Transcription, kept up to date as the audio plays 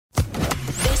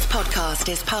podcast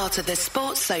is part of the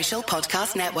Sports Social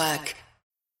Podcast Network.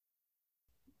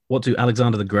 What do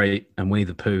Alexander the Great and Winnie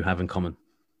the Pooh have in common?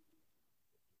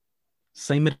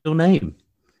 Same middle name.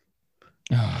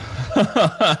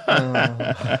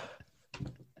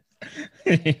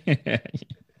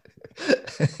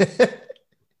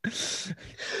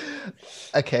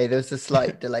 Okay, there was a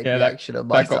slight delayed reaction on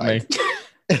my side.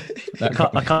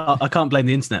 I can't blame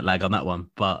the internet lag on that one,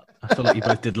 but I feel like you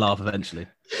both did laugh eventually.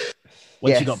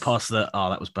 Once you got past that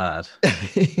was bad.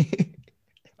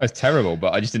 That's terrible,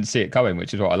 but I just didn't see it coming,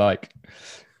 which is what I like.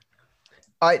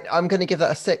 I'm going to give that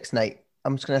a 6, Nate.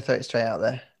 I'm just going to throw it straight out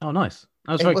there. Oh, nice.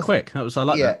 That was very quick. I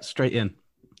like that. Straight in.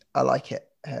 I like it.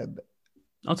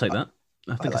 I'll take that.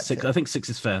 I think six. I think 6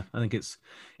 is fair. I think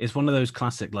it's one of those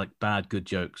classic like bad good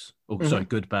jokes. Sorry,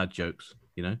 good bad jokes.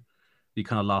 You know, you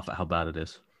kind of laugh at how bad it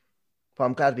is. But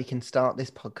I'm glad we can start this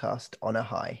podcast on a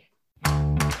high.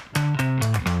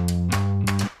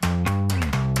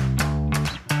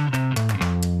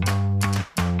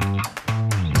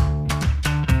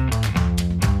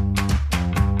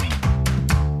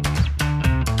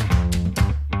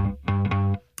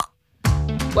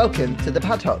 Welcome to The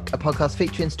Paddock, a podcast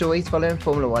featuring stories following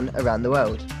Formula One around the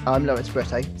world. I'm Lawrence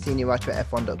Bretto, senior writer at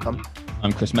F1.com.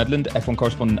 I'm Chris Medland, F1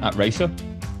 correspondent at Racer.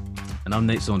 And I'm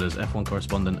Nate Saunders, F1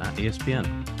 correspondent at ESPN.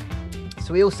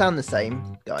 So we all sound the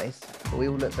same, guys, but we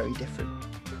all look very different.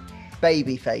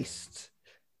 Baby-faced.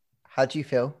 How do you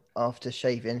feel after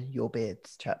shaving your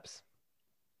beards, chaps?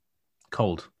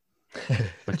 Cold.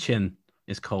 My chin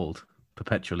is cold,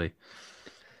 perpetually.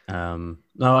 No,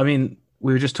 I mean...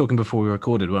 We were just talking before we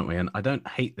recorded, weren't we? And I don't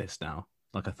hate this now,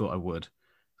 like I thought I would.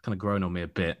 It's kind of grown on me a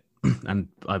bit, and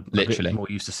I'm a bit more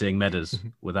used to seeing Meadows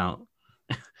without.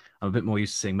 I'm a bit more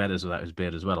used to seeing Meadows without his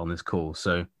beard as well on this call,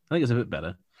 so I think it's a bit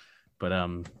better. But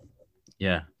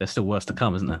yeah, there's still worse to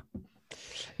come, isn't there?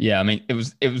 Yeah, I mean, it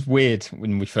was weird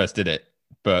when we first did it,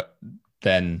 but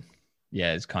then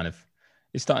it's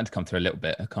starting to come through a little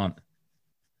bit. I can't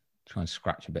try and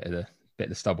scratch a bit of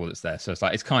the stubble that's there, so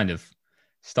it's kind of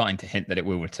starting to hint that it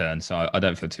will return, so I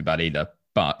don't feel too bad either.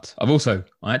 But I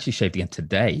actually shaved again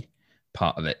today,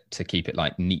 part of it, to keep it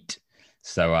like neat.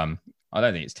 So I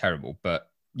don't think it's terrible,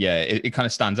 but yeah, it kind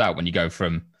of stands out when you go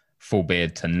from full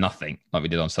beard to nothing, like we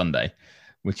did on Sunday,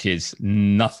 which is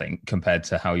nothing compared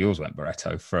to how yours went,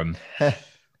 Barretto, from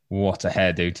what a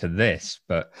hairdo to this.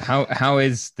 But how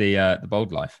is the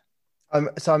bald life?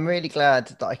 I'm really glad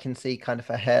that I can see kind of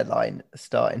a hairline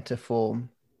starting to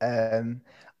form.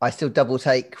 I still double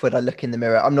take when I look in the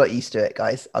mirror. I'm not used to it,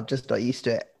 guys. I'm just not used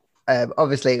to it.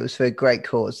 Obviously, it was for a great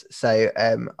cause, so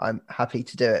I'm happy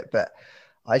to do it. But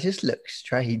I just look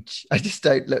strange. I just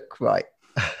don't look right.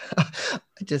 I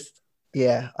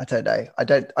don't know. I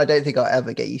don't think I'll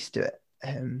ever get used to it.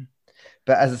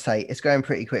 But as I say, it's going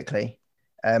pretty quickly.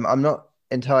 I'm not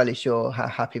entirely sure how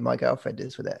happy my girlfriend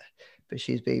is with it, but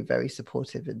she's been very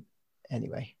supportive. And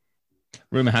anyway,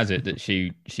 rumor has it that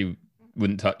she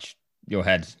wouldn't touch your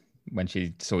head when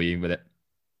she saw you with it.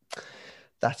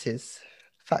 That is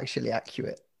factually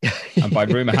accurate. And by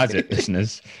rumour has it,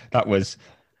 listeners, that was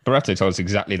Barretto told us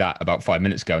exactly that about 5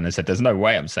 minutes ago, and they said, "There's no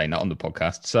way I'm saying that on the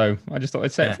podcast." So I just thought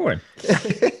I'd say it for him.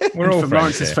 We're all from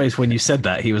Lawrence's face when you said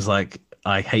that, he was like,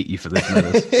 "I hate you for this."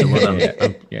 So well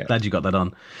done. I'm glad you got that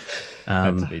on.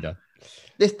 Had to be done.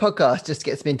 This podcast just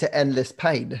gets me into endless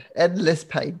pain,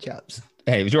 chaps.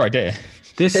 Hey, it was your idea.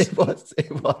 It was.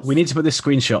 We need to put this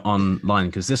screenshot online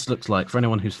because this looks like, for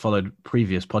anyone who's followed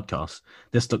previous podcasts,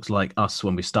 this looks like us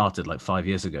when we started like 5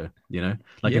 years ago, you know?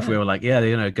 Like if we were like,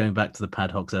 going back to the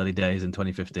Paddock's early days in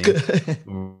 2015,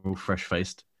 we're all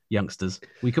fresh-faced youngsters.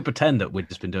 We could pretend that we'd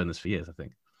just been doing this for years, I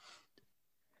think.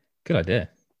 Good idea.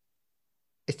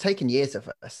 It's taken years of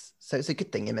us, so it's a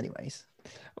good thing in many ways.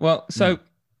 Well, so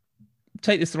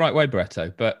take this the right way,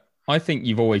 Barretto, but I think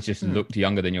you've always just looked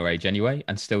younger than your age anyway,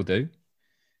 and still do.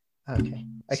 Okay,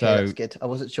 so, that's good. I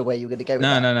wasn't sure where you were going to go with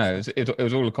that. No. It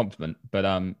was all a compliment, but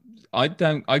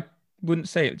I wouldn't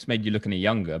say it's made you look any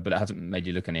younger, but it hasn't made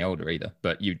you look any older either.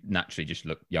 But you naturally just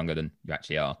look younger than you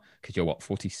actually are, because you're what,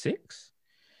 46?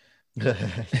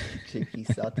 Cheeky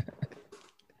son.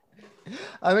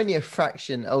 I'm only a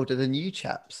fraction older than you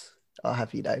chaps, I'll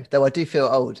have you know. Though I do feel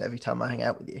old every time I hang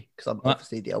out with you, because I'm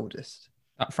obviously the oldest.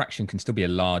 That fraction can still be a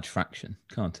large fraction,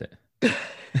 can't it?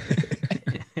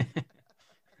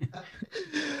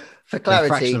 For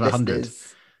clarity,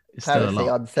 listeners, apparently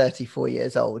I'm 34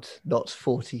 years old, not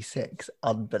 46.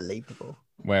 Unbelievable.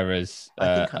 Whereas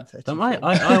I think I'm 34.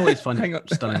 I always find it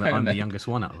stunning that I'm the youngest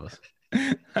one out of us.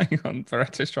 Hang on,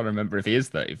 Barretto's trying to remember if he is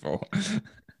 34.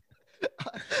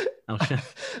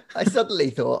 I suddenly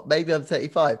thought maybe I'm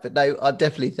 35, but no, I'm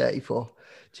definitely 34.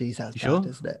 Geez, that's You bad, sure?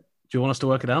 isn't it? Do you want us to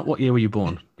work it out? What year were you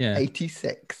born? Yeah.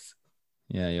 86.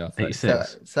 Yeah, you are.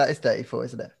 86. So that is 34,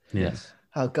 isn't it? Yes.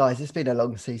 Oh, guys, it's been a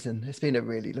long season. It's been a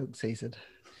really long season.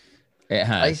 It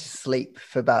I used to has. sleep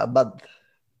for about a month.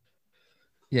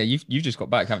 Yeah, you've just got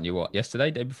back, haven't you? What,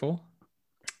 yesterday, day before?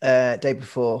 Day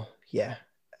before, yeah.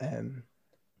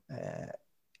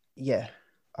 Yeah.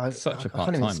 I Such a can't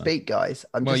even part-timer. speak, guys.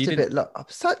 I'm Well, just you a bit. I'm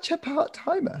such a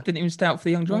part-timer. Didn't even stay out for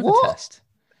the young driver What? test.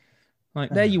 Like,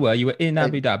 there you were. You were in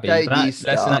Abu Dhabi. Don't That- you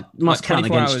That start. must like count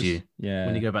 24 against hours. you Yeah.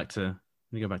 when you go back to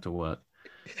work.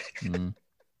 Mm.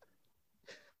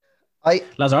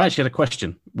 Laz, I actually had a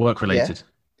question, work related,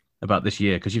 about this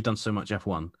year because you've done so much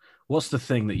F1. What's the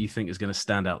thing that you think is going to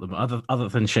stand out other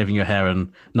than shaving your hair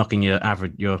and knocking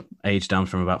your age down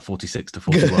from about 46 to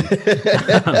 41?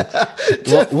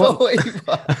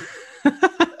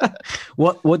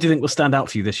 What do you think will stand out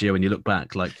for you this year when you look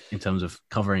back, like in terms of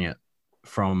covering it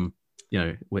from,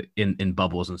 in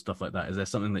bubbles and stuff like that? Is there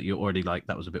something that you're already like,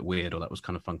 that was a bit weird or that was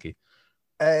kind of funky?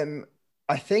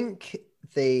 I think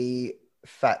the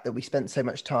fact that we spent so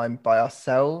much time by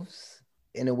ourselves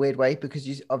in a weird way, because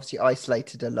you obviously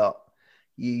isolated a lot,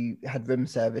 you had room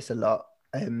service a lot.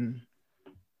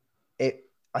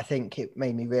 I think it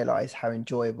made me realize how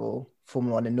enjoyable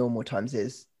Formula One in normal times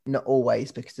is, not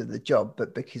always because of the job,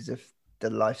 but because of the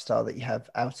lifestyle that you have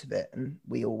out of it. And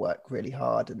we all work really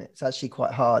hard, and it's actually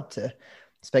quite hard to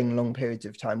spend long periods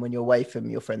of time when you're away from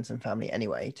your friends and family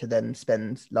anyway, to then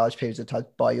spend large periods of time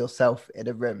by yourself in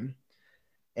a room,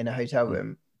 in a hotel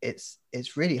room. It's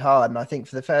really hard. And I think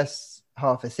for the first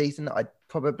half a season, I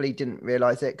probably didn't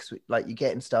realize it, because like you're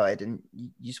getting started and you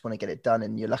just want to get it done,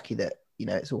 and you're lucky that,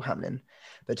 it's all happening.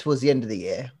 But towards the end of the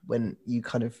year, when you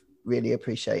kind of really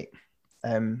appreciate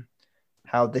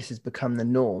how this has become the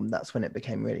norm, that's when it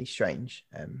became really strange.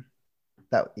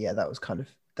 That was kind of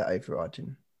the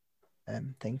overarching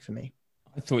thing for me.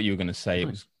 I thought you were going to say it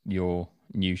was your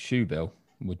new shoe bill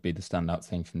would be the standout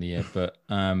thing from the year, but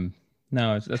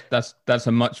no, that's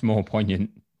a much more poignant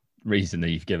reason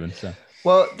that you've given. So,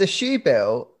 well, the shoe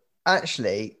bill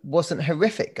actually wasn't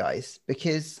horrific, guys,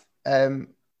 because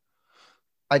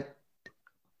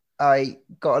I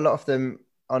got a lot of them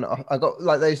on. I got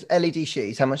like those LED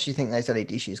shoes. How much do you think those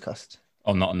LED shoes cost?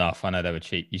 Oh, not enough. I know they were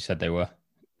cheap. You said they were.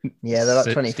 Yeah, they're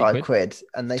like 25 quid,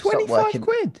 and they stopped working. 25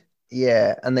 quid.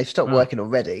 Yeah, and they've stopped working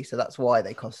already, so that's why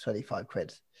they cost 25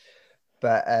 quid.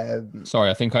 But sorry,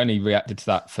 I think I only reacted to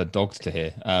that for dogs to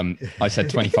hear. I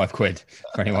said 25 quid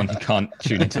for anyone who can't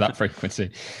tune into that frequency.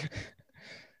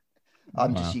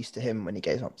 I'm just used to him when he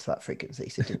goes up to that frequency,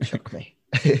 so it didn't shock me.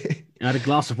 I had a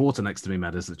glass of water next to me,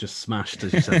 Madders, that just smashed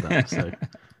as you said that. So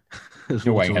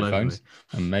you're wearing headphones.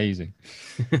 Amazing.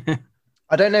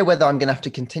 I don't know whether I'm going to have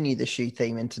to continue the shoe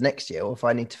theme into next year, or if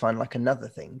I need to find like another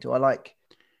thing. Do I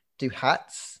do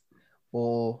hats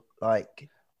or like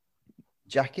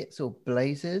jackets or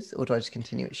blazers, or do I just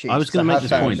continue at shoes? I was going to make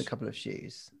this point. A couple of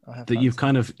shoes that you've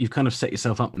kind of set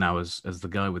yourself up now as the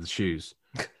guy with the shoes.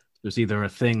 It's either a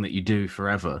thing that you do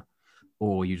forever,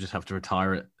 or you just have to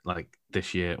retire it like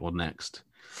this year or next.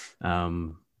 I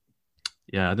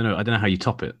don't know how you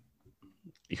top it,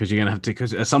 because you're gonna have to.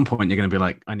 Because at some point you're gonna be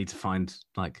like, I need to find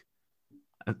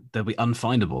they'll be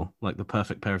unfindable. Like the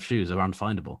perfect pair of shoes are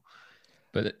unfindable.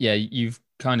 But yeah, you've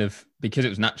kind of, because it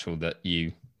was natural that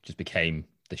you just became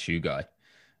the shoe guy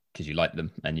because you liked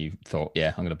them and you thought,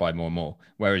 yeah, I'm going to buy more and more.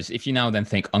 Whereas if you now then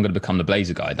think, I'm going to become the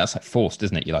blazer guy, that's like forced,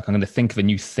 isn't it? You're like, I'm going to think of a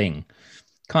new thing.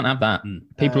 Can't have that.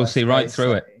 People will see right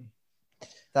through it.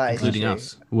 That including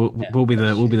us. We'll be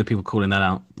the people calling that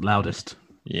out loudest.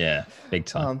 Yeah, big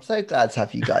time. I'm so glad to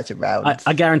have you guys around.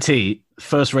 I guarantee,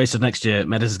 first race of next year,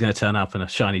 Meadows is going to turn up in a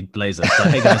shiny blazer. So,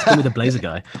 hey guys, call me the blazer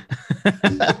guy.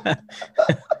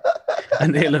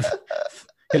 And he'll have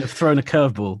thrown a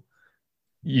curveball.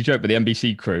 You joke, but the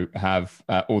NBC crew have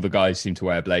all the guys seem to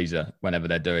wear a blazer whenever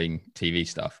they're doing TV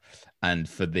stuff. And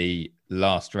for the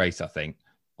last race, I think,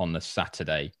 on the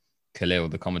Saturday, Khalil,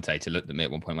 the commentator, looked at me at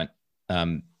one point and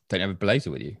went, don't you have a blazer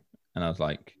with you? And I was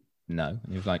like, no.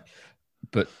 And he was like,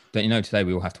 but don't you know today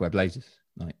we all have to wear blazers?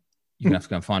 Like, you're going to have to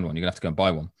go and find one. You're going to have to go and buy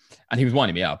one. And he was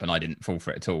winding me up and I didn't fall for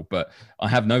it at all. But I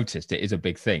have noticed it is a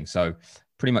big thing. So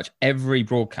pretty much every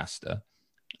broadcaster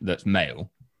that's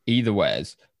male either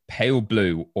wears pale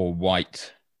blue or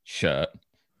white shirt,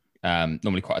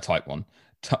 normally quite a tight one,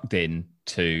 tucked in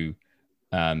to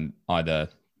either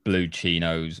blue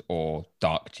chinos or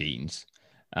dark jeans.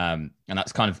 And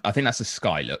that's kind of, I think that's a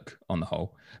Sky look on the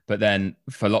whole. But then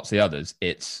for lots of the others,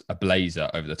 it's a blazer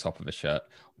over the top of a shirt,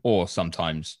 or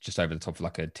sometimes just over the top of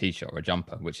like a t-shirt or a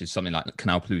jumper, which is something like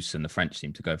Canal Plus and the French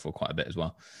seem to go for quite a bit as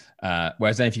well.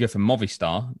 Whereas then if you go for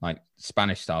Movistar, like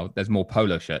Spanish style, there's more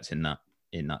polo shirts in that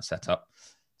setup.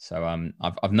 So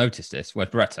I've noticed this.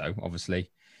 Whereas Barretto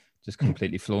obviously just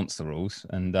completely flaunts the rules.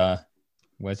 And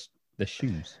where's the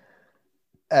shoes?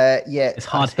 It's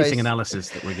hard-hitting analysis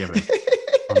that we're giving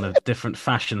on the different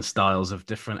fashion styles of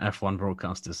different F1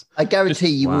 broadcasters. I guarantee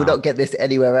you will not get this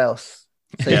anywhere else.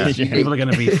 So people are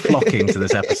going to be flocking to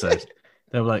this episode.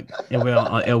 They're like, it'll be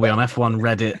on F1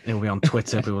 Reddit, it'll be on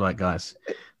Twitter. People are like, guys,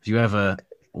 if you ever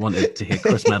wanted to hear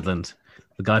Chris Medland,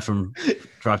 the guy from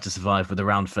Drive to Survive with the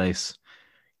round face,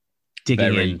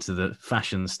 digging into the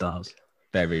fashion styles.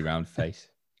 Very round face.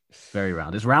 Very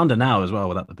round. It's rounder now as well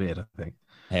without the beard, I think.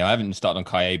 Hey, I haven't started on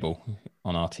Kai Abel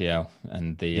on RTL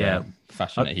and the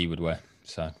fashion that he would wear.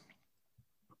 So,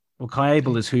 well, Kai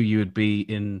Abel is who you would be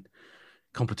in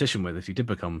competition with if you did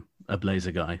become a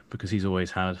blazer guy, because he's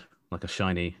always had like a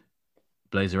shiny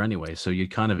blazer anyway. So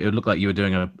it would look like you were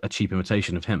doing a cheap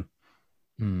imitation of him.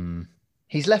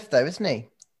 He's left though, isn't he?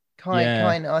 Kai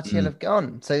and RTL have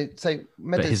gone. So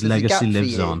but his legacy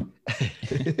lives on. I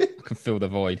can fill the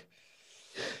void.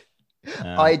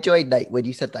 I enjoyed, Nate, when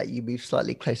you said that you moved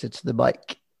slightly closer to the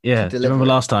mic. Yeah, do you remember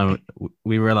last time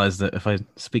we realized that if I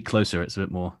speak closer, it's a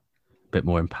bit more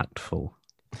impactful.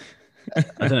 I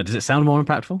don't know. Does it sound more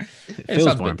impactful? It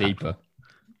sounds a bit deeper.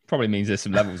 Probably means there's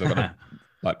some levels I've got to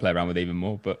like play around with even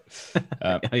more. But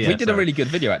we did a really good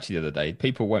video actually the other day.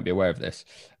 People won't be aware of this,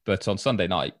 but on Sunday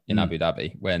night in Abu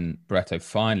Dhabi, when Barretto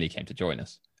finally came to join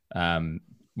us,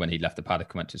 when he left the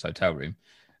paddock and went to his hotel room.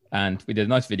 And we did a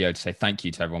nice video to say thank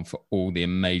you to everyone for all the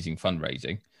amazing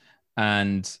fundraising.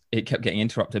 And it kept getting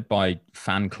interrupted by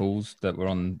fan calls that were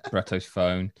on Barretto's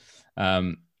phone.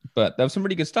 But there was some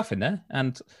really good stuff in there.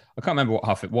 And I can't remember what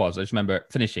half it was. I just remember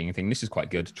finishing and thinking, this is quite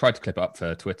good. Tried to clip it up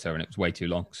for Twitter and it was way too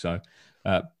long. So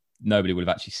nobody would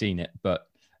have actually seen it. But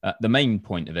the main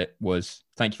point of it was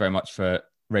thank you very much for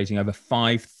raising over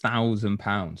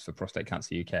 £5,000 for Prostate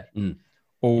Cancer UK.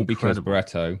 All because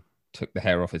Barretto took the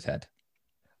hair off his head.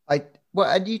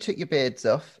 And you took your beards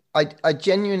off. I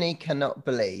genuinely cannot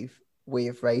believe we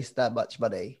have raised that much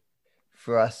money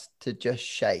for us to just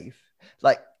shave.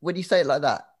 Like, when you say it like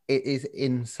that, it is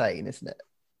insane, isn't it?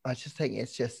 I just think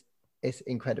it's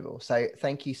incredible. So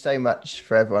thank you so much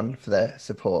for everyone for their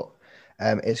support.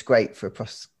 It's great for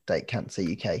Prostate Cancer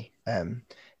UK,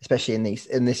 especially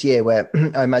in this year where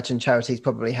I imagine charities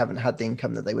probably haven't had the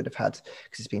income that they would have had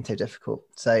because it's been so difficult.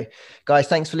 So guys,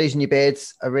 thanks for losing your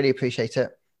beards. I really appreciate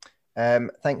it.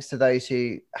 Thanks to those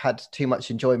who had too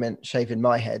much enjoyment shaving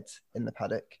my head in the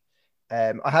paddock.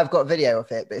 I have got a video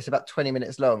of it, but it's about 20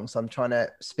 minutes long, so I'm trying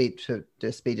to do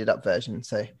a speeded up version.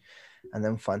 So, and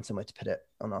then find somewhere to put it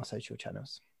on our social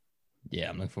channels. Yeah,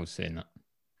 I'm looking forward to seeing that.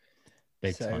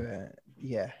 Big time.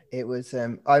 It was.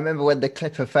 I remember when the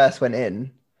clipper first went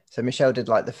in. So Michelle did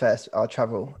like our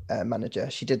travel manager.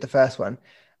 She did the first one,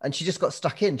 and she just got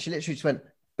stuck in. She literally just went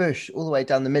bush all the way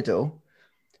down the middle.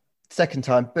 Second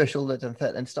time, bush all the way down the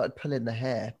third, and started pulling the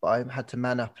hair. But I had to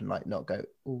man up and like not go,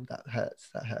 oh, that hurts.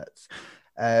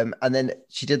 And then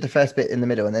she did the first bit in the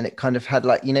middle, and then it kind of had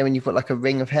like, when you've got like a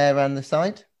ring of hair around the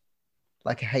side,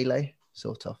 like a halo,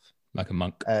 sort of. Like a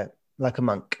monk.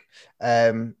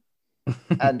 And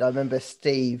I remember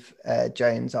Steve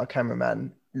Jones, our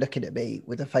cameraman, looking at me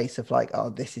with a face of like, oh,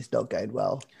 this is not going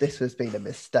well. This has been a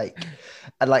mistake.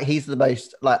 And like, he's the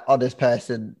most like honest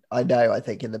person I know, I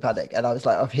think, in the paddock. And I was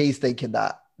like, if he's thinking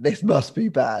that, this must be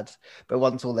bad. But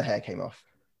once all the hair came off,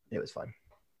 it was fine.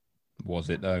 Was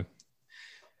it though?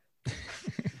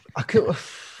 I could.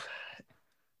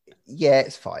 Yeah,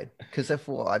 it's fine because of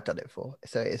what I've done it for.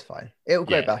 So it is fine. It'll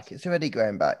grow back. It's already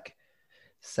growing back.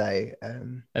 So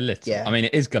a little. Yeah. I mean,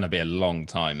 it is going to be a long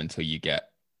time until you get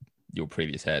your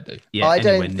previous hairdo. Yeah, I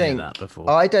don't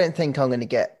think I'm going to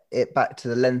get it back to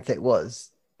the length it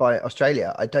was by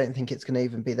Australia. I don't think it's going to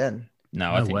even be then.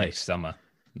 No, I think next summer.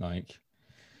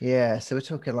 Yeah, so we're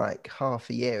talking like half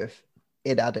a year of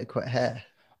inadequate hair.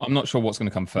 I'm not sure what's going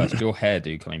to come first, your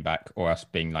hairdo coming back or us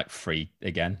being like free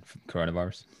again from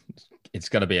coronavirus. It's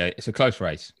going to be it's a close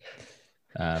race.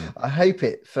 I hope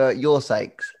it, for your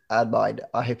sakes and mine,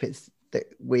 I hope it's that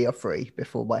we are free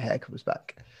before my hair comes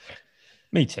back.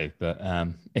 Me too, but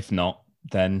if not,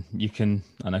 then you can,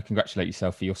 congratulate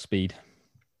yourself for your speed.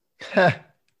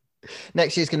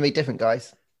 Next year's going to be different,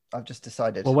 guys. I've just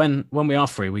decided. Well, when we are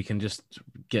free, we can just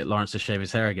get Lawrence to shave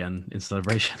his hair again in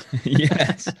celebration.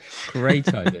 Yes,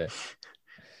 great idea.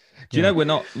 Do you know we're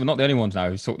not the only ones now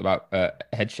who's talked about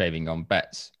head shaving on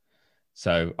bets.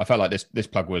 So I felt like this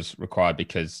plug was required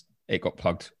because it got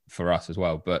plugged for us as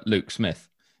well. But Luke Smith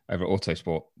over at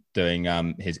Autosport doing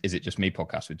his Is It Just Me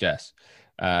podcast with Jess,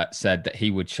 said that he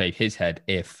would shave his head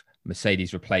if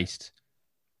Mercedes replaced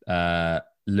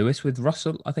Lewis with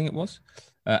Russell, I think it was,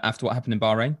 after what happened in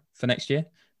Bahrain for next year.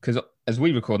 Because as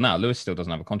we record now, Lewis still doesn't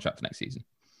have a contract for next season.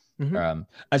 Mm-hmm.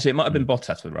 Actually, it might have been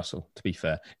Bottas with Russell, to be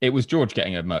fair. It was George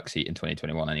getting a Merc seat in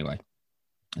 2021 anyway.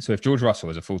 So if George Russell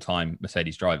was a full-time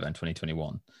Mercedes driver in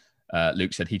 2021,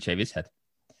 Luke said he'd shave his head.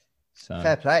 So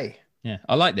fair play. Yeah,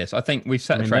 I like this. I think we've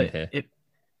set a trend here.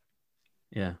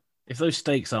 Yeah. If those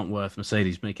stakes aren't worth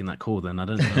Mercedes making that call, then I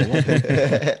don't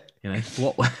know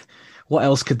what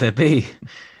else could there be?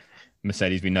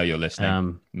 Mercedes, we know you're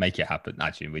listening. Make it happen.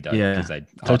 Actually, we don't, because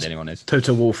hardly anyone is.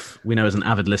 Toto Wolff, we know, is an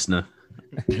avid listener.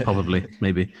 Probably,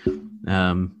 maybe.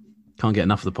 Can't get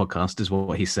enough of the podcast, is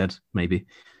what he said, maybe.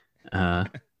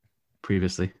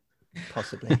 Previously.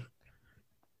 Possibly.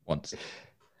 Once.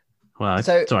 Well,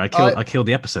 sorry, I killed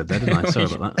the episode there, didn't I?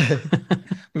 Sorry about that.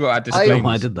 We've got disclaimers.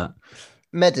 I did that.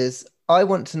 Medders, I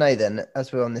want to know then,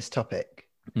 as we're on this topic,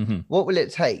 what will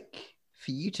it take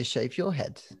for you to shave your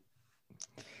head?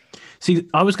 See,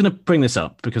 I was going to bring this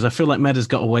up because I feel like Medders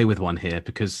got away with one here,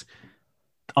 because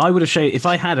I would have shaved, if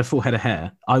I had a full head of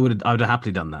hair, I would have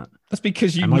happily done that. That's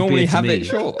because you normally have it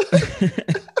short.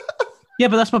 Yeah,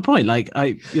 but that's my point. Like,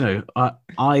 I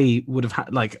would have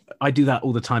had, like, I do that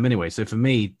all the time anyway. So for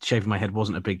me, shaving my head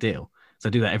wasn't a big deal. So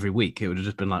I do that every week. It would have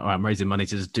just been like, all right, I'm raising money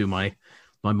to just do my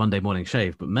Monday morning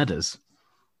shave. But Medders,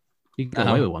 you can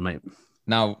go away with one, mate.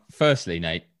 Now, firstly,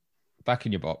 Nate, back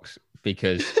in your box,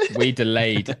 because we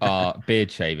delayed our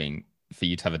beard shaving for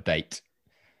you to have a date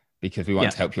because we wanted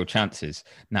to help your chances.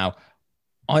 Now,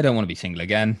 I don't want to be single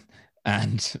again,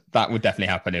 and that would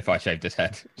definitely happen if I shaved his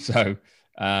head. So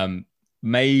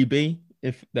maybe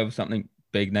if there was something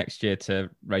big next year to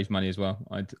raise money as well,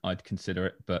 I'd consider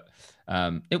it. But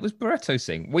it was Barretto's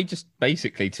thing. We just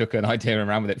basically took an idea and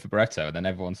ran with it for Barretto, and then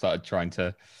everyone started trying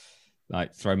to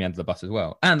like throw me under the bus as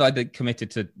well. And I committed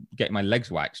to get my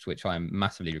legs waxed, which I'm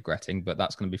massively regretting, but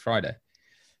that's going to be Friday.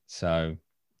 So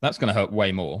that's going to hurt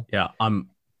way more. Yeah, I'm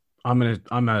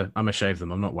gonna shave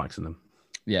them. I'm not waxing them.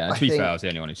 Yeah, to be fair, I was the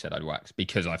only one who said I'd wax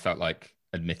because I felt like,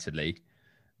 admittedly,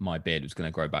 my beard was going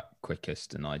to grow back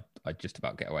quickest, and I'd just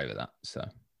about get away with that. So,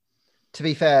 to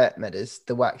be fair, Medders,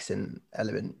 the waxing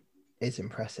element is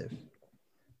impressive.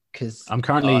 Because I'm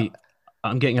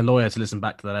getting a lawyer to listen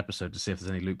back to that episode to see if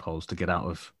there's any loopholes to get out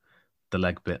of the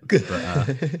leg bit.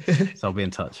 But, so I'll be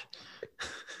in touch.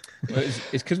 Well,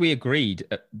 it's because we agreed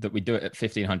that we do it at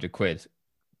 1,500 quid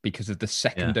because of the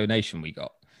second donation we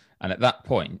got. And at that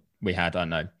point, we had, I don't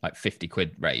know, like 50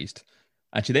 quid raised.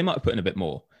 Actually, they might have put in a bit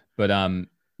more. But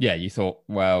you thought,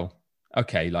 well,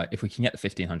 okay, like if we can get the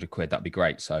 1,500 quid, that'd be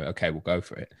great. So, okay, we'll go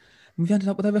for it. And we've ended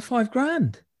up with over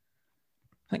 $5,000.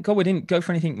 Thank God we didn't go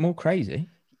for anything more crazy.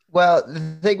 Well, the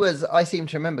thing was, I seem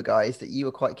to remember, guys, that you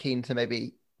were quite keen to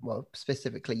maybe, well,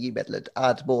 specifically you, Medland,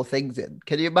 add more things in.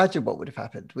 Can you imagine what would have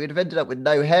happened? We'd have ended up with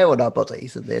no hair on our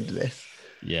bodies at the end of this.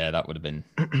 Yeah, that would have been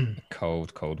a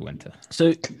cold, cold winter.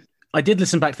 So I did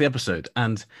listen back to the episode,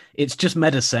 and it's just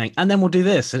Medders saying, and then we'll do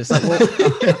this. And it's like, well,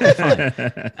 okay,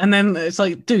 fine. And then it's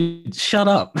like, dude, shut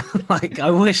up. Like,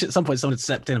 I wish at some point someone had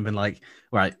stepped in and been like,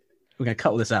 right, we're going to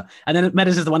cut all this out. And then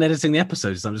Medders is the one editing the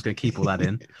episode, so I'm just going to keep all that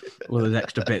in, all those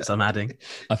extra bits I'm adding.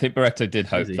 I think Barretto did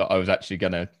hope that I was actually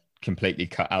going to completely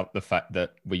cut out the fact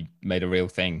that we made a real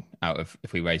thing out of,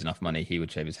 if we raise enough money, he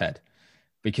would shave his head.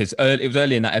 Because it was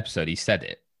early in that episode, he said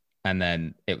it. And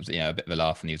then it was, a bit of a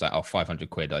laugh, and he was like, 500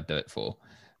 quid I'd do it for.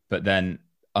 But then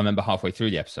I remember halfway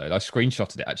through the episode, I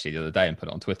screenshotted it actually the other day and put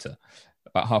it on Twitter.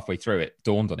 About halfway through, it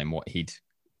dawned on him what he'd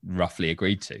roughly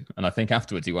agreed to. And I think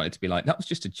afterwards he wanted to be like, that was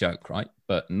just a joke, right?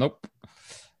 But nope.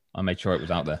 I made sure it was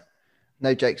out there.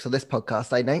 No jokes on this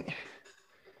podcast, eh, Nate?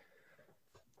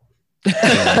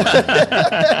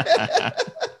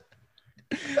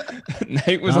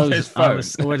 Nate was on his phone. I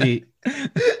was already...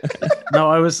 No,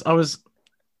 I was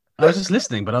just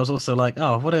listening, but I was also like,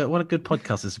 oh, what a good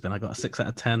podcast this has been. I got a 6 out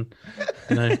of 10.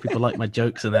 People like my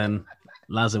jokes, and then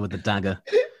Lazar with the dagger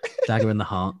in the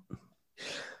heart.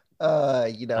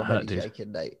 I'm only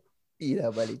joking, Nate.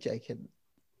 I'm only joking.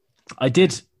 I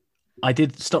did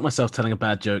stop myself telling a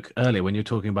bad joke earlier when you were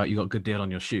talking about you got a good deal on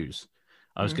your shoes.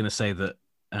 I was going to say that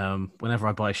whenever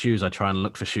I buy shoes, I try and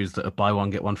look for shoes that are buy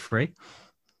one, get one free.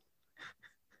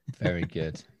 Very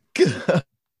good.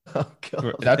 Oh,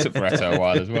 God. That took Barretto a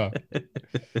while as well.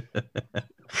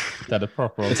 That a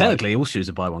proper. But technically, all shoes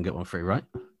are buy one, get one free, right?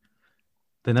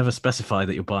 They never specify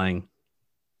that you're buying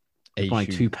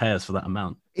 2 pairs for that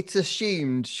amount. It's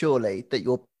assumed, surely, that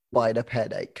you're buying a pair,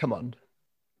 Nate. Come on.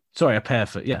 Sorry, a pair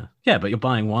for but you're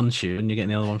buying one shoe and you're getting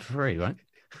the other one for free, right?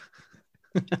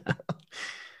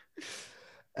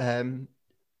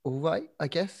 All right, I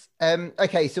guess.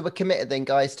 Okay, so we're committed then,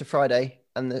 guys, to Friday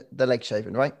and the leg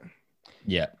shaving, right?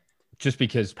 Yeah. Just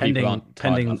because people aren't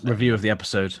pending review of the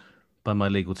episode by my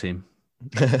legal team.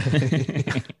 But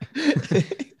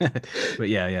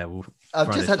yeah.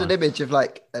 I've just had an image of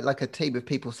like a team of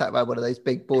people sat around one of those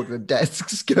big boardroom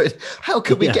desks going, how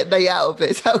can we get Nate out of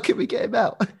this? How can we get him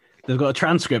out? They've got a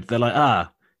transcript. They're like,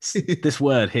 this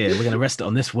word here, we're going to rest it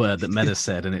on this word that Meadows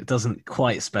said, and it doesn't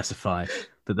quite specify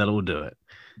that they'll all do it.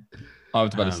 I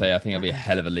was about to say, I think it'll be a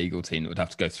hell of a legal team that would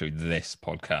have to go through this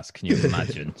podcast. Can you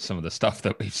imagine some of the stuff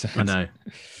that we've said? I know.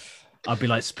 I'd be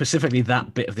like, specifically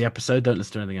that bit of the episode, don't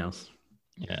listen to anything else.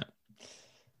 Yeah.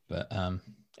 But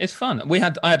it's fun. I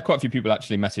had quite a few people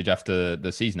actually message after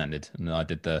the season ended, and I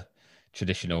did the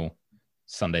traditional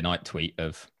Sunday night tweet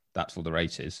of that's all the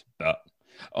races. But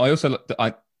I also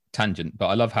tangent, but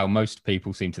I love how most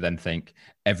people seem to then think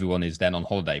everyone is then on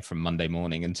holiday from Monday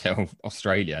morning until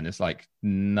Australia. And it's like,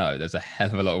 no, there's a hell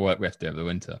of a lot of work we have to do over the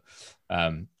winter.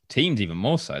 Teams even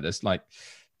more so. There's like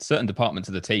certain departments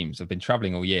of the teams have been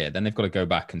traveling all year. Then they've got to go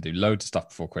back and do loads of stuff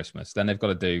before Christmas. Then they've got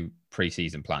to do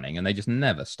pre-season planning, and they just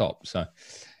never stop. So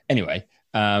anyway,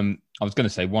 I was going to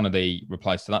say one of the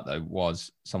replies to that, though,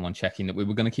 was someone checking that we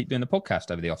were going to keep doing the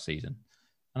podcast over the off season.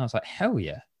 And I was like, hell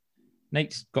yeah.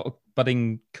 Nate's got a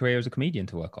budding career as a comedian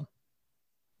to work on.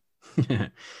 Yeah,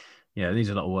 it needs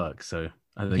a lot of work. So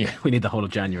I think we need the whole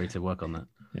of January to work on that.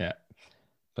 Yeah.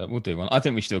 But we'll do one. I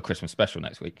think we should do a Christmas special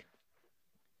next week.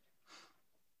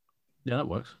 Yeah, that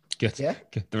works. Good. Yeah.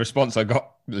 Good. The response I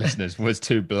got, listeners, was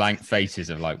two blank faces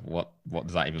of like, what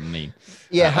does that even mean?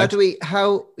 Yeah. What's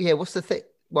the thing?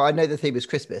 Well, I know the theme is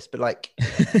Christmas, but like,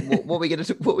 what are we going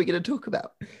to talk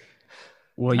about?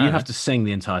 Well, you have to sing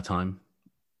the entire time,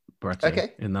 Brett.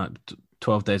 Okay. In that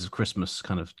 12 Days of Christmas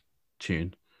kind of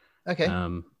tune. Okay.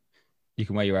 You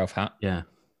can wear your elf hat. Yeah.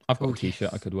 I've got a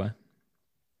t-shirt I could wear.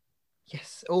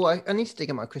 Yes. Oh, I need to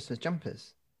dig in my Christmas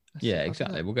jumpers.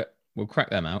 Exactly. We'll crack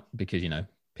them out because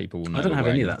people will know. I don't have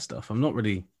any of that stuff. I'm not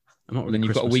really. Then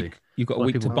you've got a week. You've got a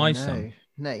week to buy some.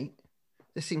 Nate,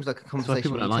 this seems like a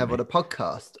conversation we need to have on a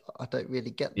podcast. I don't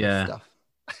really get this stuff.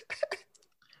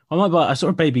 I might buy a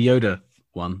sort of Baby Yoda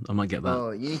one. I might get that.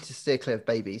 Oh, you need to steer clear of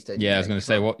babies, don't you? Yeah, I was going to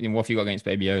say, what have you got against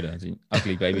Baby Yoda? Is he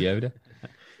ugly Baby Yoda?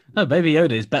 No, Baby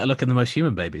Yoda is better looking than most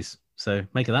human babies. So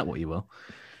make of that what you will.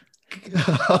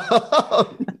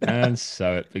 And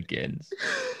so it begins.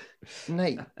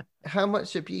 Nate, how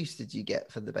much abuse did you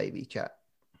get for the baby chat?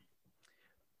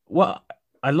 Well,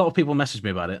 a lot of people messaged me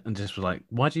about it and just were like,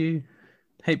 why do you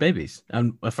hate babies?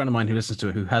 And a friend of mine who listens to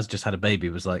it, who has just had a baby,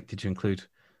 was like, did you include,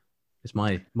 is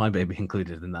my baby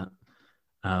included in that?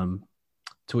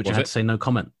 To which I had to say no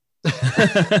comment.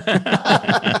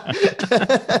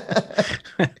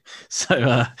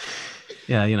 So,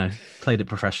 played it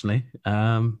professionally.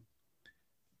 But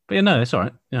it's all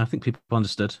right. Yeah, I think people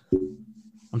understood.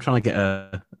 I'm trying to get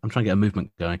a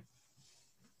movement going.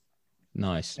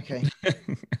 Nice. Okay.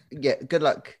 Yeah. Good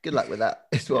luck. Good luck with that.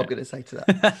 Is what I'm going to say to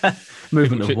that.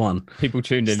 Movement of one. People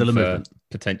tuned in for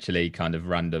potentially kind of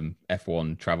random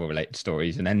F1 travel related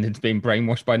stories, and ended being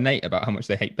brainwashed by Nate about how much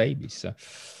they hate babies. So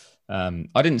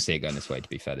I didn't see it going this way. To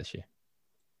be fair, this year.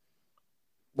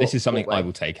 This is something I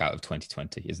will take out of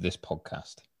 2020. Is this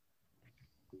podcast?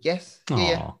 Yes.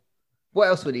 Yeah. What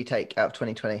else would you take out of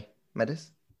 2020,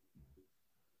 Meadows?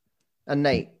 And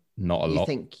Nate, not a lot.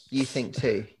 You think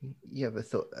too? You ever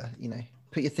thought,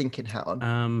 put your thinking hat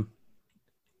on?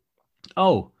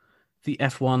 The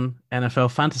F1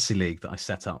 NFL Fantasy League that I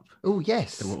set up. Oh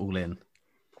yes, that we're all in.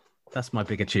 That's my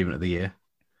big achievement of the year.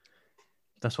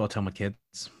 That's what I'll tell my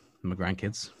kids, my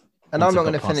grandkids. And I'm not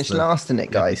going to finish last in it,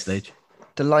 guys. Stage.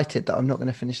 Delighted that I'm not going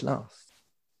to finish last.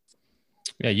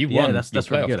 Yeah, you won. That's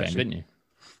really good, game, didn't you?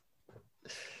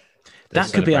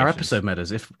 That could be our episode,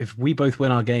 Meadows. If we both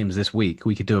win our games this week,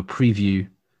 we could do a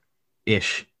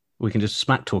preview-ish. We can just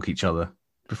smack talk each other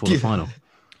before the final.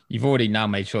 You've already now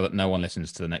made sure that no one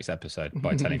listens to the next episode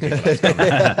by telling people that's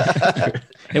coming.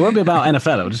 It won't be about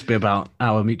NFL. It'll just be about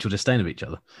our mutual disdain of each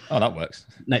other. Oh, that works.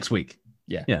 Next week.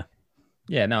 Yeah.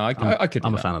 No, I could.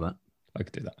 I'm a fan of that. I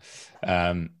could do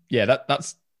that.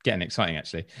 That's getting exciting.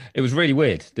 Actually, it was really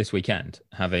weird this weekend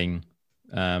having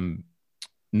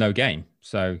no game.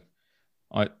 So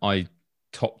I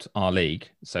topped our league,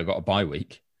 so got a bye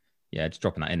week. Yeah, just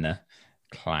dropping that in there.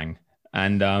 Clang.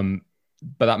 And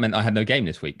but that meant I had no game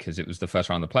this week because it was the first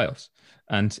round of the playoffs.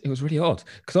 And it was really odd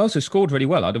because I also scored really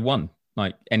well. I'd have won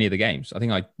like any of the games. I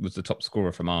think I was the top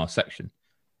scorer from our section.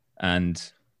 And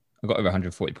I got over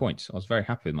 140 points. I was very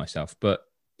happy with myself, but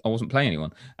I wasn't playing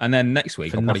anyone. And then next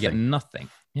week, I'll probably get nothing.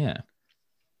 Yeah.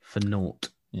 For naught.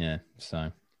 Yeah.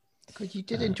 So God, you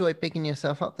did enjoy bigging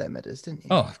yourself up there, Meadows, didn't you?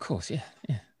 Oh, of course, yeah.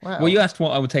 Wow. Well, you asked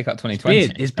what I would take out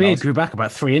 2020. His beard grew back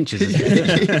about 3 inches. As he did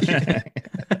it.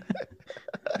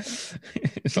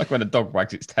 It's like when a dog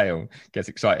wags its tail, gets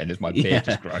excited, as my beard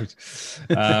just grows.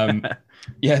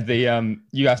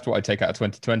 You asked what I'd take out of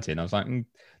 2020, and I was like,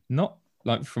 not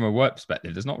like from a work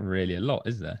perspective, there's not really a lot,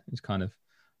 is there?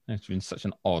 It's been such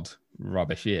an odd,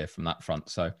 rubbish year from that front.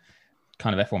 So,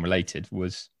 kind of F1 related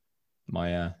was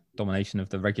my domination of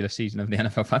the regular season of the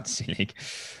NFL Fantasy League.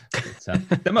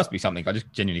 But, there must be something. I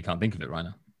just genuinely can't think of it right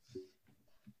now.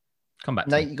 Come back.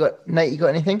 Nate, you got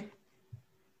anything?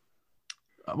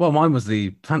 Well, mine was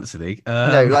the Fantasy League.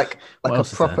 No, like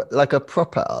a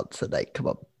proper answer, Nate. Come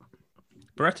on.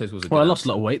 Beretto's was a good I lost answer.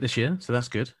 a lot of weight this year, so that's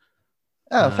good.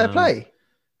 Oh, fair play.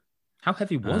 How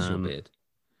heavy was your beard?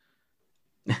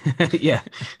 Yeah,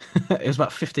 it was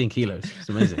about 15 kilos. It's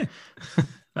amazing.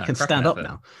 I can stand up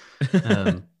now.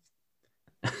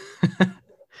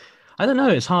 I don't know.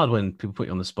 It's hard when people put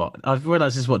you on the spot. I've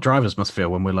realized this is what drivers must feel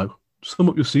when we're like, sum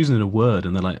up your season in a word,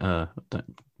 and they're like,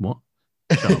 what?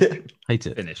 Shut up. Hate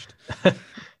it. Finished.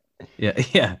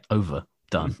 Yeah, over,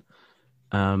 done.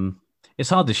 It's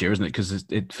hard this year, isn't it? Because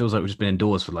it feels like we've just been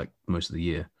indoors for like most of the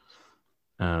year.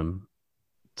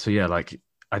 So yeah, like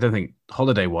I don't think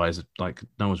holiday wise, like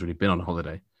no one's really been on a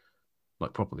holiday,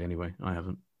 like properly anyway. I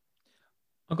haven't.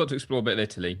 I got to explore a bit of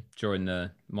Italy during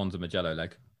the Monza Mugello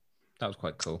leg. That was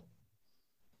quite cool.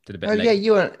 Did a bit. Yeah,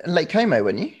 you were at Lake Como,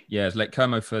 weren't you? Yeah, it was Lake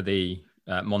Como for the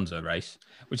Monza race,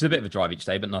 which is a bit of a drive each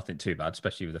day, but nothing too bad,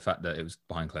 especially with the fact that it was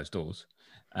behind closed doors.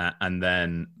 And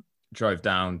then drove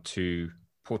down to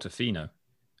Portofino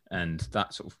and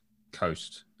that sort of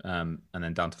coast, and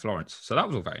then down to Florence. So that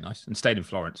was all very nice. And stayed in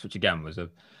Florence, which again was a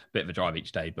bit of a drive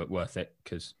each day, but worth it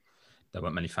because there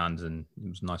weren't many fans and it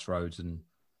was nice roads and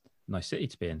nice city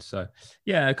to be in. So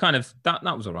yeah, kind of that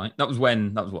was all right. That was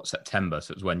what, September.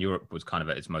 So it was when Europe was kind of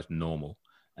at its most normal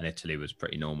and Italy was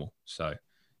pretty normal. So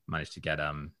managed to get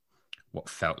what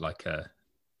felt like a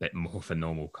bit more of a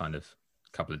normal kind of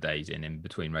couple of days in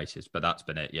between races. But that's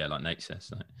been it. Yeah, like Nate says.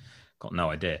 So got no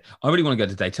idea. I really want to go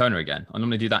to Daytona again. I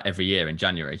normally do that every year in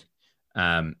January.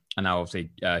 And now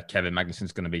obviously Kevin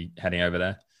Magnussen's going to be heading over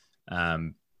there.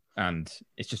 And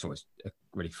it's just always a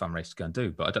really fun race to go and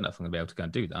do. But I don't know if I'm going to be able to go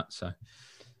and do that. So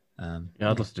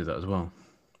yeah, I'd love to do that as well.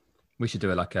 We should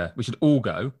do we should all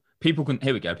go. People can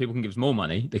give us more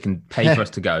money. They can pay for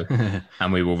us to go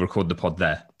and we will record the pod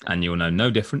there and you'll know no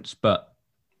difference, but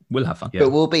we'll have fun. Yeah. But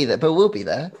we'll be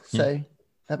there. So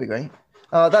that'd be great.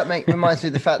 Oh, that reminds me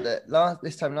of the fact that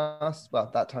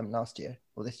that time last year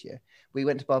or this year, we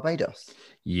went to Barbados.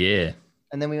 Yeah.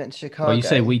 And then we went to Chicago. Well, you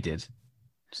say we did.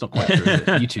 It's not quite true, is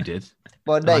it? You two did.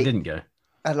 Well, Nate, I didn't go.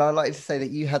 And I like to say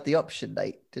that you had the option,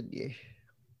 Nate, didn't you?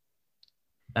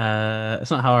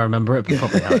 It's not how I remember it, but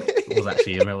probably how it was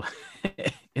actually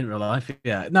in real life.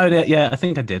 Yeah. No, yeah, I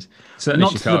think I did. Certainly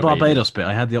not Chicago, to the Barbados bit.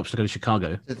 I had the option to go to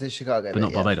Chicago. To the Chicago but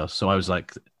not Barbados. So I was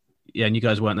like, yeah, and you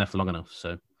guys weren't there for long enough.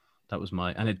 So that was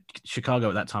Chicago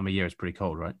at that time of year is pretty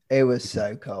cold, right? It was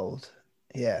so cold.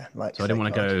 Yeah. So I didn't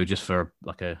want to go just for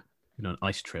like an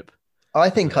ice trip. I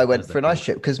think I went for an ice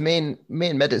trip because me and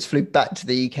Meadows flew back to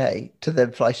the UK to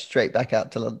then fly straight back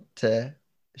out to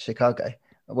Chicago,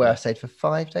 where I stayed for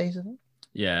 5 days, I think.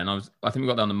 Yeah, and I think we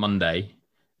got down on Monday,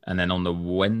 and then on the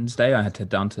Wednesday I had to head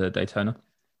down to Daytona.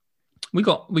 We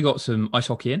got some ice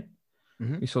hockey in.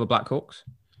 Mm-hmm. We saw the Blackhawks,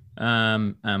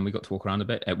 and we got to walk around a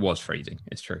bit. It was freezing.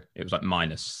 It's true. It was like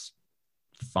 -5,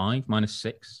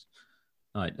 -6.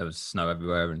 Like there was snow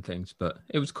everywhere and things, but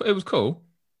it was cool.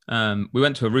 We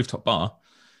went to a rooftop bar,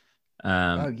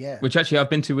 which actually I've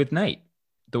been to with Nate,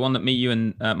 the one that me, you,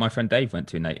 and my friend Dave went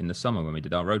to, Nate, in the summer when we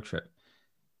did our road trip.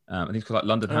 I think it's called like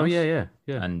London House. Oh yeah.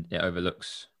 And it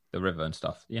overlooks the river and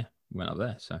stuff. Yeah, we went up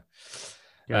there. So,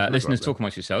 listeners, talk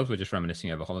amongst yourselves. We're just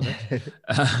reminiscing over holidays.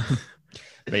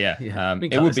 But yeah,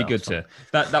 it would be good to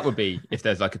that would be if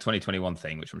there's like a 2021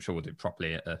 thing, which I'm sure we'll do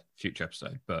properly at a future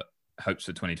episode. But hopes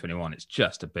for 2021, it's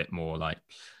just a bit more like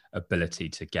ability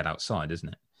to get outside, isn't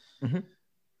it? Mm-hmm.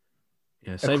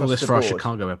 Yeah, save all this for our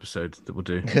Chicago episode that we'll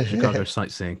do. Chicago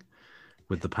sightseeing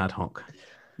with the paddock.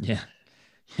 Yeah.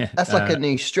 That's like a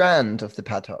new strand of the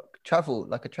paddock. Travel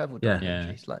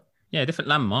documentary. Yeah, different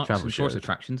landmarks and tourist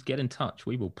attractions. Get in touch.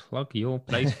 We will plug your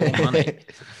place for money.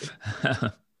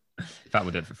 In fact,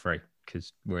 we'll do it for free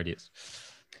because we're idiots.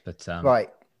 But right,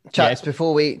 chaps.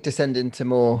 Before we descend into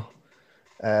more,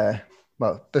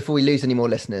 before we lose any more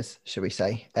listeners, should we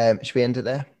say? Should we end it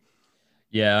there?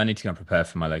 Yeah, I need to go and prepare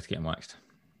for my legs getting waxed.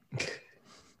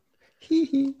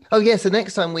 Oh yeah, so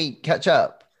next time we catch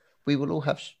up, we will all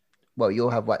have.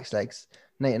 You'll have waxed legs.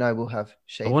 Nate and I will have I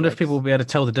shaved wonder if legs. people will be able to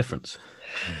tell the difference.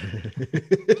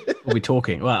 We'll be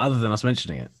talking. Well, other than us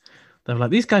mentioning it, they're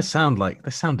like, these guys sound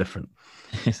different.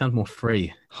 They sound more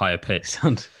free. Higher They pitch.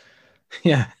 sound,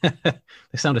 yeah,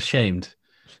 they sound ashamed,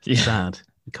 Yeah. sad,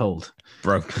 cold,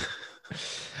 Broke.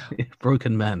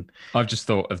 broken men. I've just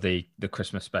thought of the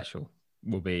Christmas special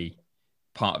will be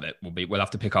part of it. We'll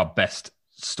have to pick our best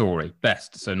story.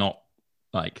 Best. So not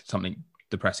like something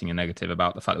depressing and negative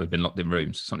about the fact that we've been locked in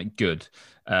rooms. Something good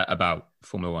about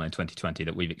Formula One in 2020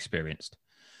 that we've experienced.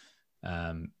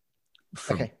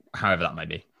 Okay. However that may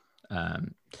be.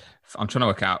 I'm trying to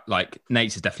work out, like,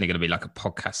 Nate's is definitely going to be like a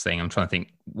podcast thing. I'm trying to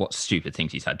think what stupid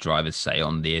things he's had drivers say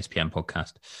on the ESPN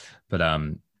podcast. But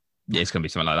it's going to be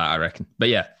something like that, I reckon. But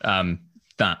yeah,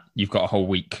 that you've got a whole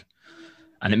week,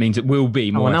 and it means it will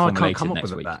be more. Well, now I F1 can't come up next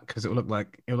with week. that because it will look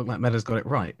like Meadows got it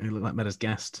right. It will look like Meadows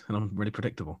guessed, and I'm really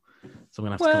predictable. So I'm going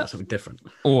to have to come up with something different.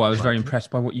 Oh, I was very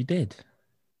impressed by what you did.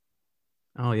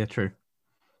 Oh yeah, true.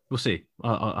 We'll see.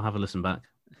 I'll have a listen back.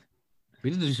 We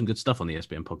did do some good stuff on the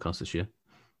ESPN podcast this year,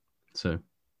 so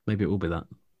maybe it will be that,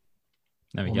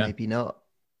 There we Or go. maybe not.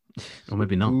 or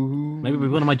maybe not. Ooh. Maybe it'll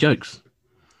be one of my jokes.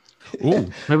 Ooh,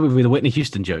 Maybe it'll be the Whitney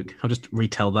Houston joke. I'll just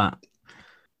retell that.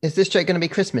 Is this joke going to be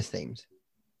Christmas themed?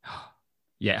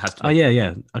 yeah, it has to be. Oh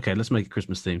yeah. Okay, let's make it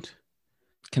Christmas themed.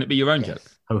 Can it be your own Yes. joke?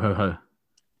 Ho ho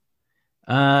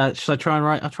ho. Should I try and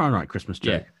write? I'll try and write a Christmas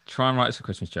joke. Yeah, try and write us a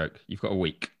Christmas joke. You've got a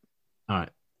week. All right.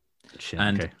 Shit.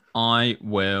 And Okay. I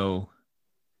will,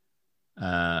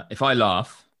 if I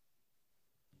laugh,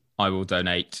 I will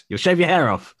donate. You'll shave your hair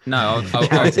off. No,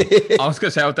 I was going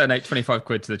to say I'll donate 25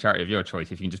 quid to the charity of your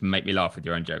choice if you can just make me laugh with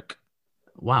your own joke.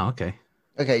 Wow. Okay.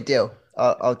 Okay, deal.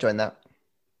 I'll join that.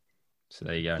 So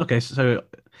there you go. Okay. So,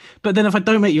 but then if I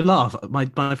don't make you laugh, my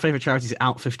favorite charity is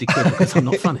out 50 quid because I'm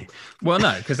not funny. Well,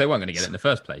 no, because they weren't going to get it in the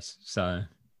first place. So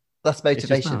That's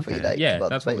motivation for you, okay. Nate. Yeah, That's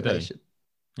that's what we're doing. motivation.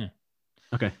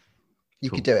 Okay. You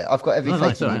Cool. could do it. I've got every Oh, faith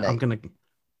nice. in All you, right. Nate.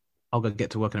 I'll go get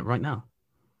to work on it right now.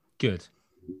 good.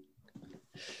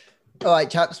 All right,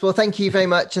 chaps. Well, thank you very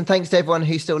much. And thanks to everyone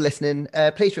who's still listening.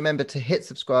 Please remember to hit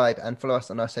subscribe and follow us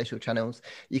on our social channels.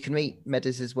 You can read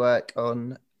Meadows' work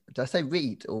on, did I say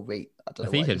read or read? I don't I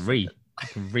know. think why you could I read.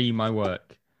 just said You can read my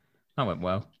work. That went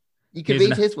well. that. You can Here's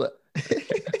read an- his work. I was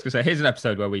going to say, here's an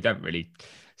episode where we don't really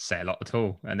say a lot at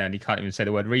all. And then you can't even say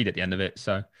the word read at the end of it.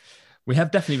 So we have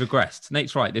definitely regressed.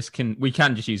 Nate's right. We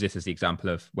can just use this as the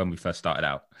example of when we first started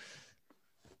out.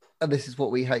 And this is what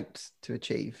we hoped to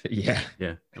achieve. Yeah.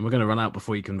 Yeah. And we're going to run out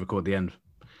before you can record the end,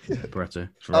 Pareto.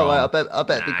 Oh, right, I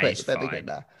better be Nah, quick. he's I better be fine. quick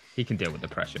now. He can deal with the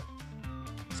pressure.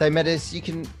 So, Meadows, you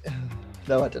can.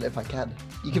 No, I don't know if I can.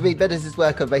 You can read Meadows'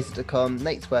 work on Racer.com,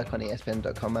 Nate's work on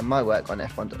ESPN.com, and my work on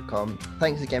F1.com.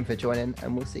 Thanks again for joining,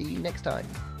 and we'll see you next time.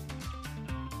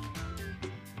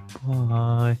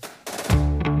 Bye.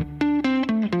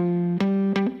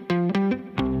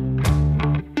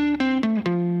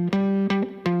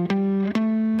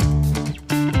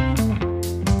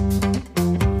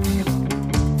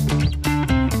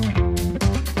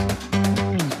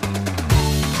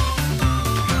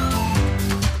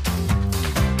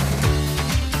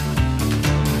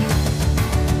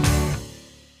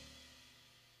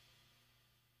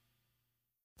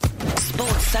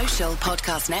 Sports Social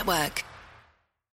Podcast Network.